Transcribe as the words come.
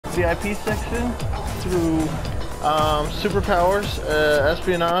VIP section through superpowers,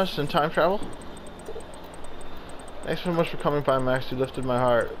 espionage, and time travel. Thanks so much for coming by, Max. You lifted my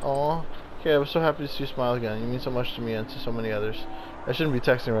heart. Aw. Okay, I was so happy to see you smile again. You mean so much to me and to so many others. I shouldn't be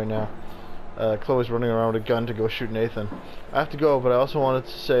texting right now. Chloe's running around with a gun to go shoot Nathan. I have to go, but I also wanted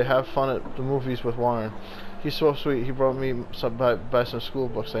to say have fun at the movies with Warren. He's so sweet. He brought me buy some school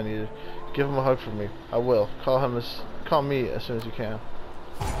books I needed. Give him a hug for me. I will. Call me as soon as you can.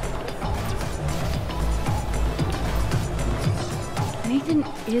 Nathan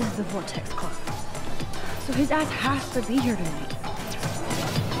is the Vortex Club, so his ass has to be here tonight.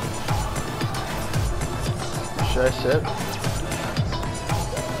 Should I sit?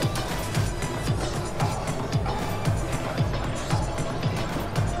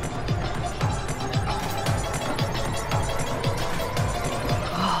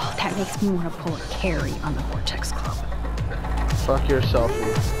 Oh, that makes me want to pull a carry on the Vortex Club. Fuck your selfie.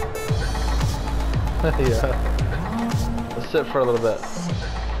 Yeah. Let's sit for a little bit.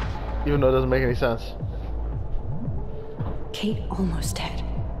 Even though it doesn't make any sense. Kate almost dead.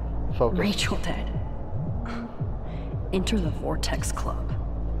 Focus. Rachel dead. Enter the Vortex Club.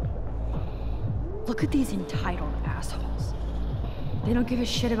 Look at these entitled assholes. They don't give a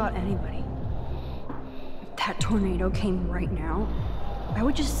shit about anybody. If that tornado came right now, I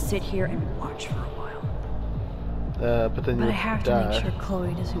would just sit here and watch for a while. But then you I have to make sure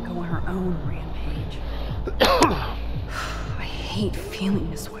Chloe doesn't go on her own rampage. I hate feeling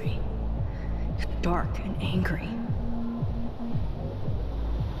this way. Dark and angry.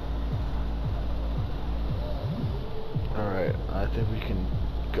 Alright, I think we can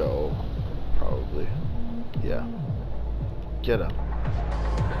go. Probably. Yeah. Get up.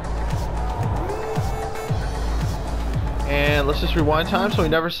 And let's just rewind time so we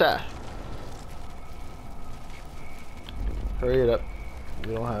never sat. Hurry it up.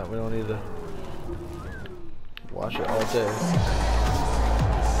 We don't need to watch it all day.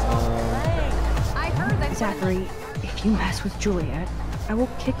 I heard that Zachary, if you mess with Juliet, I will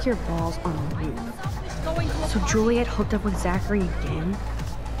kick your balls on the roof. So Juliet hooked up with Zachary again?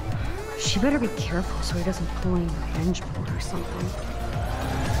 She better be careful so he doesn't pull any revenge porn or something.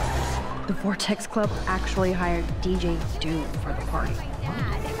 The Vortex Club actually hired DJ Doom for the party.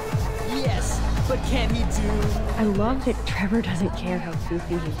 Yes, but can he do? I love that Trevor doesn't care how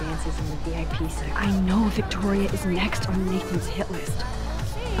goofy he dances in the VIP section. I know Victoria is next on Nathan's hit list.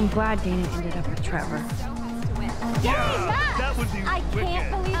 I'm glad Dana ended up with Trevor. Yeah, that would be I can't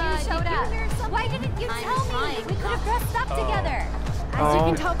believe you showed up. Why didn't you tell me? We could have dressed up together. As you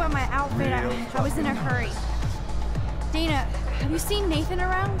can tell by my outfit, I was in a hurry. Dana, have you seen Nathan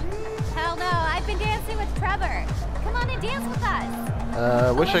around? Hell no, I've been dancing with Trevor. Come on and dance with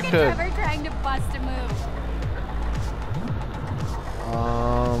us. Wish I Look at could. Trevor trying to bust a move.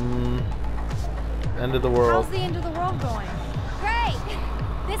 End of the world. How's the end of the world going? Great.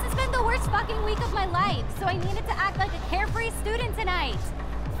 This has been the worst fucking week of my life, so I needed to act like a carefree student tonight.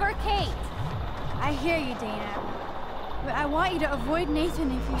 For Kate. I hear you, Dana. But I want you to avoid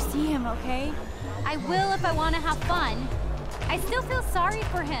Nathan if you see him, okay? I will if I want to have fun. I still feel sorry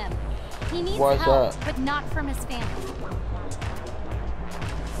for him. He needs Why is help, that? but not from his family.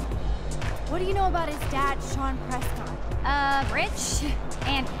 What do you know about his dad, Sean Prescott? Rich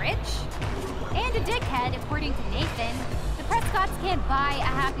and a dickhead, according to Nathan. The Prescotts can't buy a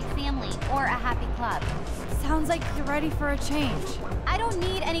happy family or a happy club. Sounds like you're ready for a change. I don't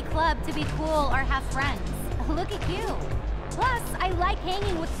need any club to be cool or have friends. Look at you. Plus, I like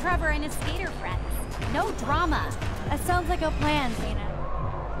hanging with Trevor and his skater friends. No drama. That sounds like a plan, Dana.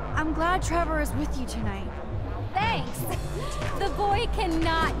 I'm glad Trevor is with you tonight. Thanks. The boy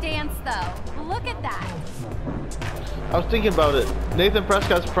cannot dance, though. Look at that. I was thinking about it. Nathan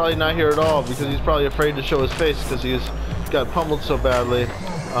Prescott's probably not here at all because he's probably afraid to show his face because he's got pummeled so badly.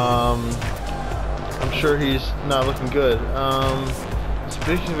 I'm sure he's not looking good.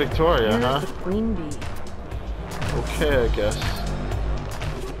 Speaking of Victoria, Here's huh? the queen bee. Okay, I guess.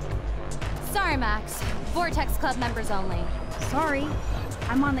 Sorry, Max. Vortex Club members only. Sorry,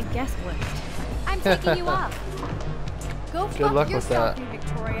 I'm on the guest list. I'm taking you off. Go Good fuck luck with yourself, that. you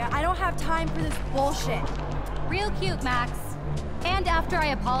Victoria. I don't have time for this bullshit. Real cute, Max. And after I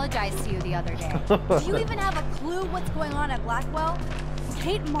apologized to you the other day. Do you even have a clue what's going on at Blackwell?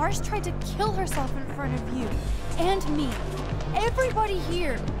 Kate Marsh tried to kill herself in front of you. And me. Everybody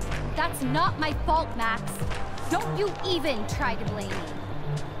here. That's not my fault, Max. Don't you even try to blame me.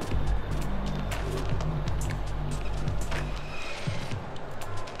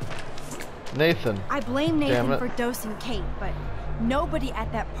 Nathan. I blame Damn Nathan it. for dosing Kate, but nobody at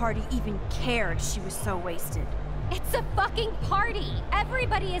that party even cared she was so wasted. It's a fucking party.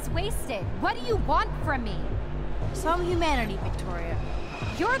 Everybody is wasted. What do you want from me? Some humanity, Victoria.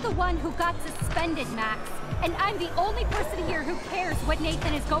 You're the one who got suspended, Max. And I'm the only person here who cares what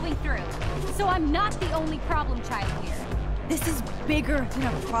Nathan is going through. So I'm not the only problem child here. This is bigger than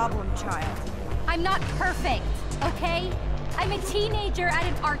a problem child. I'm not perfect, okay? I'm a teenager at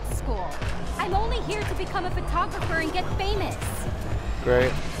an art school. I'm only here to become a photographer and get famous.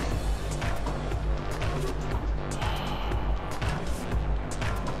 Great.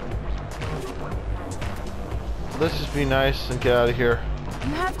 Let's just be nice and get out of here.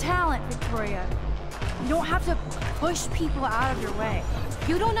 You have talent, Victoria. You don't have to push people out of your way.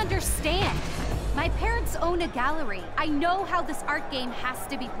 You don't understand. My parents own a gallery. I know how this art game has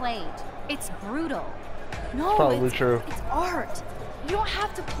to be played. It's brutal. No, Probably true. It's art. You don't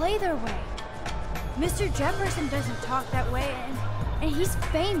have to play their way. Mr. Jefferson doesn't talk that way, and he's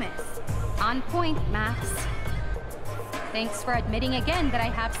famous. On point, Max. Thanks for admitting again that I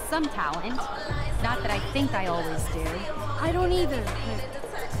have some talent. Not that I think I always do. I don't either.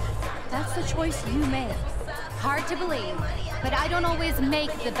 That's the choice you made. Hard to believe, but I don't always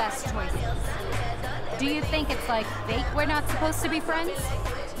make the best choices. Do you think it's like fate we're not supposed to be friends?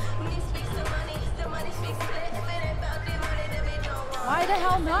 Why the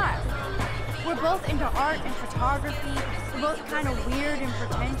hell not? We're both into art and photography. We're both kind of weird and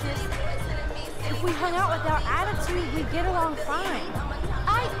pretentious. If we hung out with our attitude, we'd get along fine.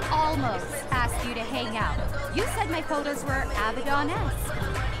 I almost asked you to hang out. You said my photos were Abaddon-esque.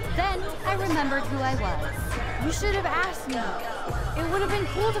 Then I remembered who I was. You should have asked me. It would have been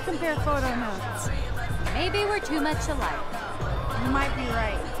cool to compare photo notes. Maybe we're too much alike. You might be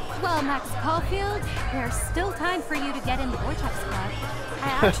right. Well, Max Caulfield, there's still time for you to get in the Vortex Club. I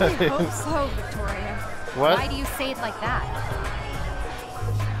actually hope so, Victoria. What? Why do you say it like that?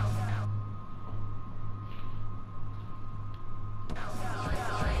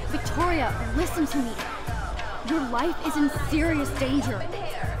 Victoria, listen to me. Your life is in serious danger.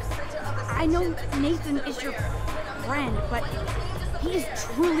 I know Nathan is your friend, but he is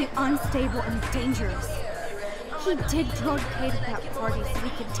truly unstable and dangerous. He did drug Kate at that party so he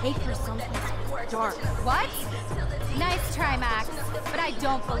could take her someplace dark. What? Nice try, Max, but I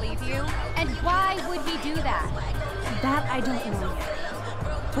don't believe you. And why would he do that? That I don't know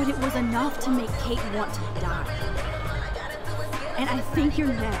yet. But it was enough to make Kate want to die. And I think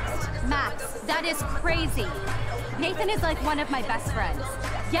you're next. Max, that is crazy. Nathan is like one of my best friends.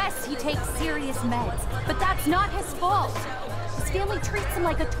 Yes, he takes serious meds, but that's not his fault. His family treats him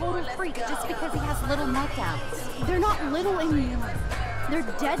like a total freak just because he has little meltdowns. They're not little anymore. They're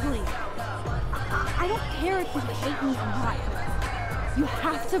deadly. I don't care if you hate me or not. You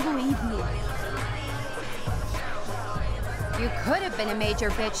have to believe me. You could have been a major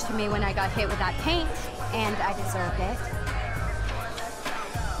bitch to me when I got hit with that paint, and I deserved it.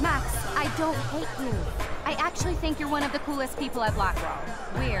 Max, I don't hate you. I actually think you're one of the coolest people at Blackwell.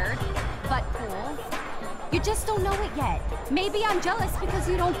 Weird, but cool. You just don't know it yet. Maybe I'm jealous because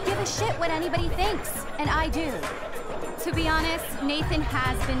you don't give a shit what anybody thinks, and I do. To be honest, Nathan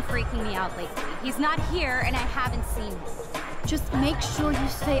has been freaking me out lately. He's not here, and I haven't seen him. Just make sure you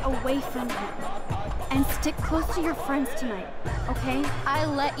stay away from him. And stick close to your friends tonight, okay? I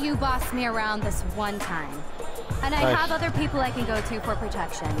let you boss me around this one time. And I have other people I can go to for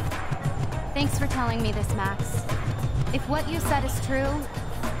protection. Thanks for telling me this, Max. If what you said is true,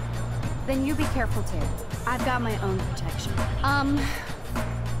 then you be careful too. I've got my own protection.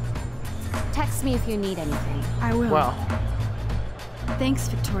 Text me if you need anything. I will. Wow. Thanks,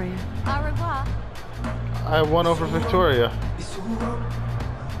 Victoria. Au revoir. I won over Victoria.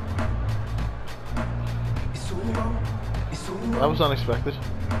 That was unexpected.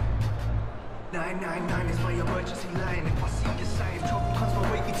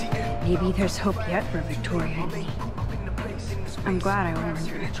 Maybe there's hope yet for Victoria and me. I'm glad I warned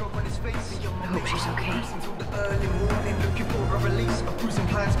her. I hope she's okay.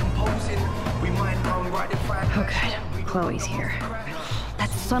 Oh good, Chloe's here. That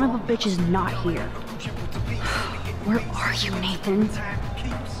son of a bitch is not here. Where are you, Nathan?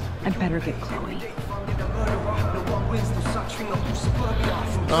 I better get Chloe.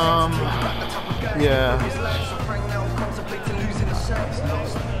 Yeah.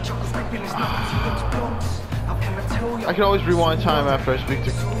 I can always rewind time after I speak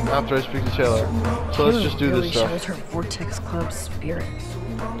to Taylor. So let's just do really this stuff. shows her Vortex Club spirit.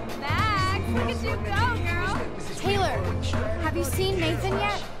 Max, look at you go, girl. Taylor, have you seen Nathan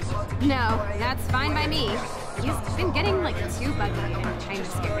yet? No, that's fine by me. He's been getting like too buggy and kind of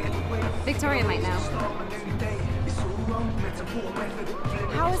scary. Victoria might know.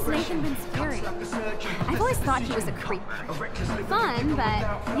 How has Nathan been scary? I've always thought he was a creep. Fun,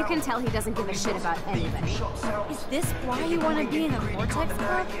 but you can tell he doesn't give a shit about anybody. Is this why you want to be in the Vortex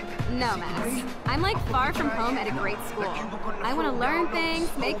Club? No, Max. I'm like far from home at a great school. I want to learn things,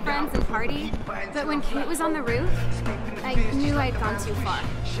 make friends, and party. But when Kate was on the roof, I knew I'd gone too far.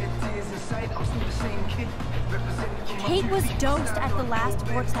 Kate was dosed at the last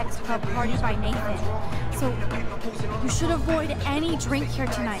Vortex Club party by Nathan. So you should avoid any drink here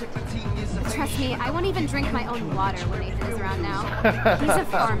tonight. Trust me, I won't even drink my own water when Nathan is around now. He's a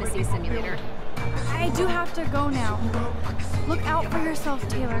pharmacy simulator. I do have to go now. Look out for yourself,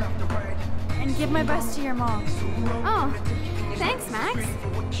 Taylor. And give my best to your mom. Oh, thanks, Max.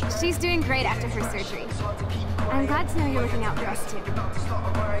 She's doing great after her surgery. I'm glad to know you're looking out for us, too.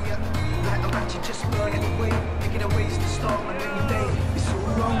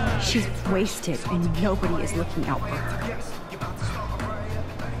 She's wasted and nobody is looking out for her.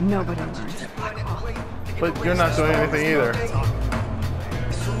 Nobody learns at Blackwell. But you're not doing anything either.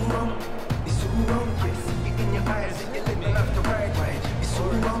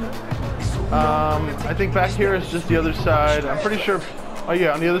 I think back here is just the other side. I'm pretty sure. Oh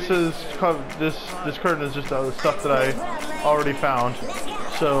yeah, on the other side of this curtain is just all the stuff that I already found.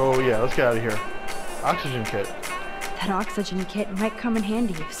 So yeah, let's get out of here. Oxygen kit. That oxygen kit might come in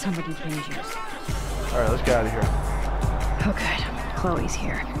handy if somebody binges. All right, let's get out of here. Oh good, Chloe's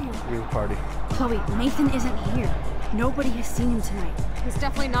here. Leave the party. Chloe, Nathan isn't here. Nobody has seen him tonight. He's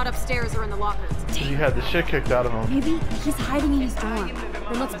definitely not upstairs or in the lockers. He had the shit kicked out of him. Maybe he's hiding in his dorm.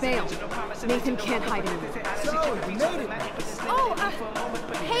 Then let's bail. Nathan can't hide anymore. So, you made it. Oh,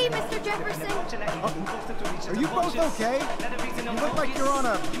 hey, Mr. Jefferson. Are you both okay? You look like you're on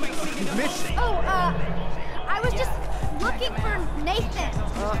a mission. Oh, I was just looking for Nathan.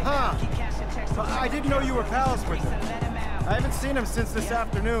 Uh-huh. I didn't know you were pals with him. I haven't seen him since this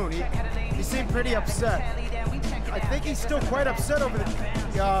afternoon. He seemed pretty upset. I think he's still quite upset over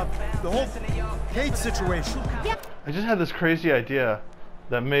the whole Kate situation. Yeah. I just had this crazy idea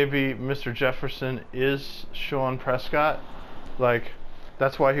that maybe Mr. Jefferson is Sean Prescott. Like,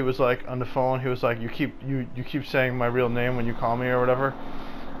 that's why he was like on the phone. He was like, you keep saying my real name when you call me or whatever.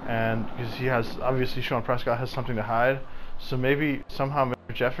 And because he has, obviously Sean Prescott has something to hide. So maybe somehow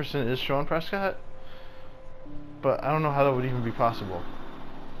Mr. Jefferson is Sean Prescott. But I don't know how that would even be possible.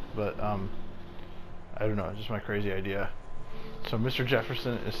 But I don't know, it's just my crazy idea. So Mr.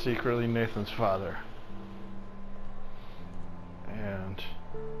 Jefferson is secretly Nathan's father. And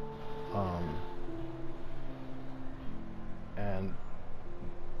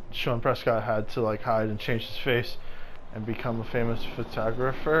Sean Prescott had to like hide and change his face and become a famous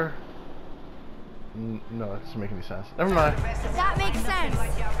photographer. No, that doesn't make any sense. Never mind. That makes sense.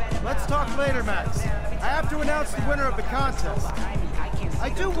 Let's talk later, Max. I have to announce the winner of the contest. I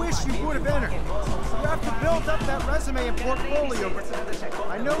do wish you would have entered. You have to build up that resume and portfolio, but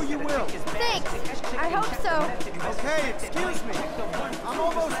I know you will. Thanks. I hope so. Okay, excuse me. I'm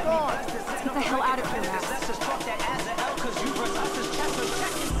almost gone. Let's get the hell out of here, Max.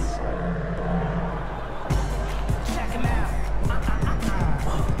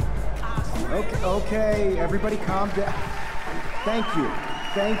 Okay, everybody calm down. Thank you.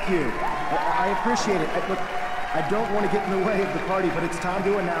 I appreciate it. Look, I don't want to get in the way of the party, but it's time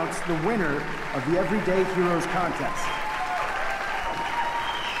to announce the winner of the Everyday Heroes contest.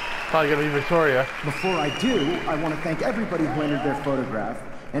 Probably gonna be Victoria. Before I do, I want to thank everybody who entered their photograph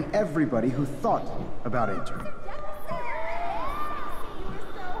and everybody who thought about entering.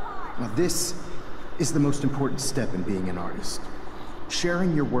 Now, this is the most important step in being an artist.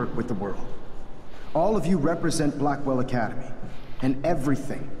 Sharing your work with the world. All of you represent Blackwell Academy and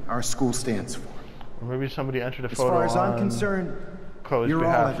everything our school stands for. Or maybe somebody entered a As photo far as I'm on concerned, Chloe's you're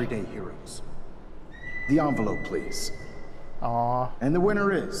behalf. all everyday heroes. The envelope, please. Aw. And the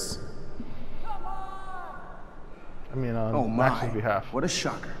winner is... I mean, on Oh my, Max's behalf. what a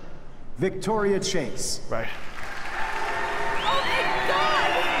shocker. Victoria Chase. Right. Oh my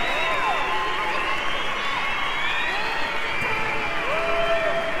God!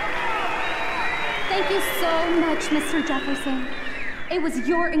 Thank you so much, Mr. Jefferson. It was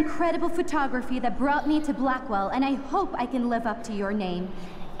your incredible photography that brought me to Blackwell, and I hope I can live up to your name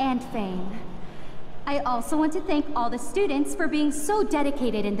and fame. I also want to thank all the students for being so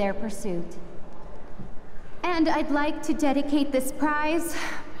dedicated in their pursuit. And I'd like to dedicate this prize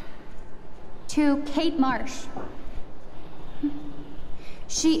to Kate Marsh.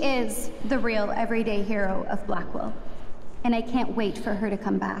 She is the real everyday hero of Blackwell, and I can't wait for her to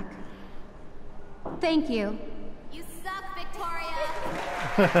come back. Thank you. You suck, Victoria.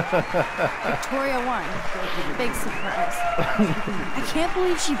 Victoria won. Big surprise. I can't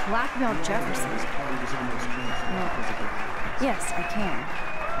believe she blackmailed Jefferson. Well, yes, I can.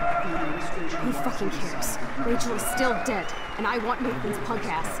 Who fucking cares? Rachel is still dead, and I want Nathan's punk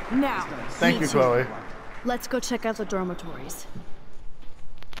ass now. Thank you, Chloe. Let's go check out the dormitories.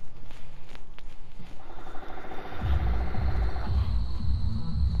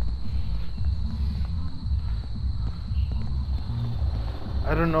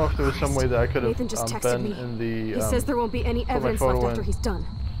 I don't know if there was some way that I could have Nathan just texted been me. in the. He says there won't be any evidence left after he's done.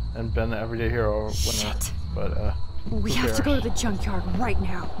 And been the everyday hero winner. Shit. But We have to go to the junkyard right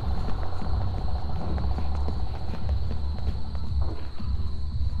now.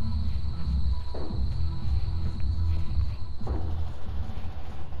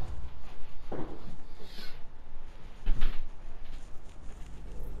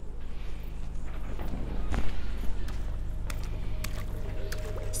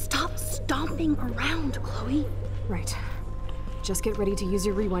 Stop stomping around, Chloe. Right. Just get ready to use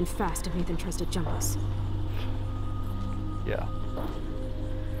your rewind fast if Nathan tries to jump us. yeah.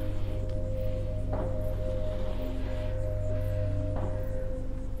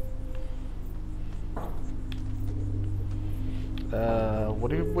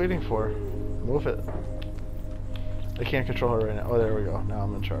 What are you waiting for? Move it. I can't control her right now. Oh, there we go. Now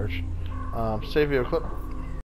I'm in charge. Save video clip.